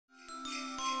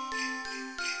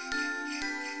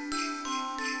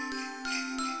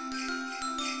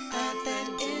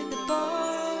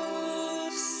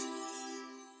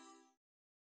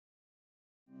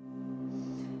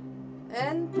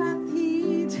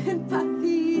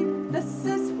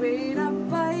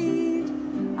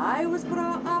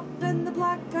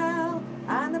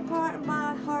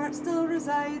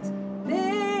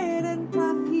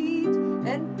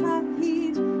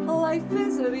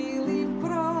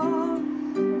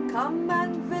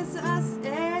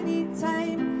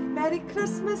Merry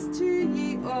Christmas to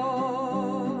ye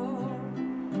all.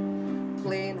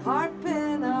 Playing harp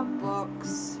in a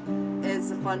box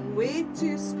is a fun way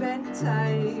to spend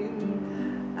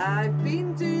time. I've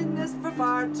been doing this for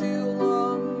far too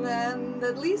long, and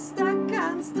at least I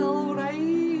can still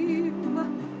rhyme.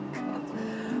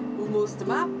 Well, most of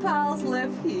my pals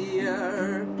live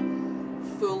here,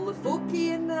 full of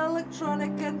folky and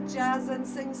electronic and jazz and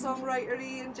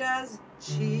sing-songwritery and jazz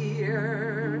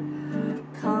cheer.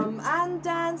 Come and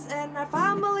dance in our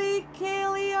family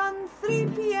Kaylee on 3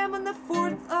 PM on the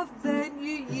 4th of the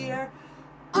new year.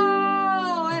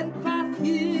 Oh, in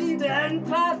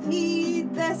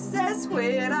Patheed, this is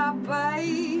where I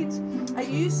bide. I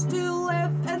used to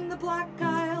live in the Black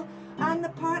Isle, and the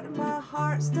part of my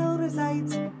heart still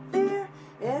resides there.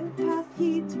 In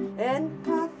Patheed,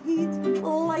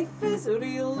 life is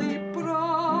really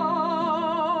broad.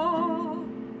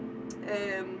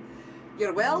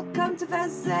 You're welcome to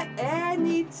visit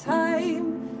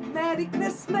anytime. Merry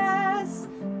Christmas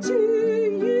to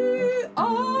you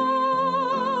all.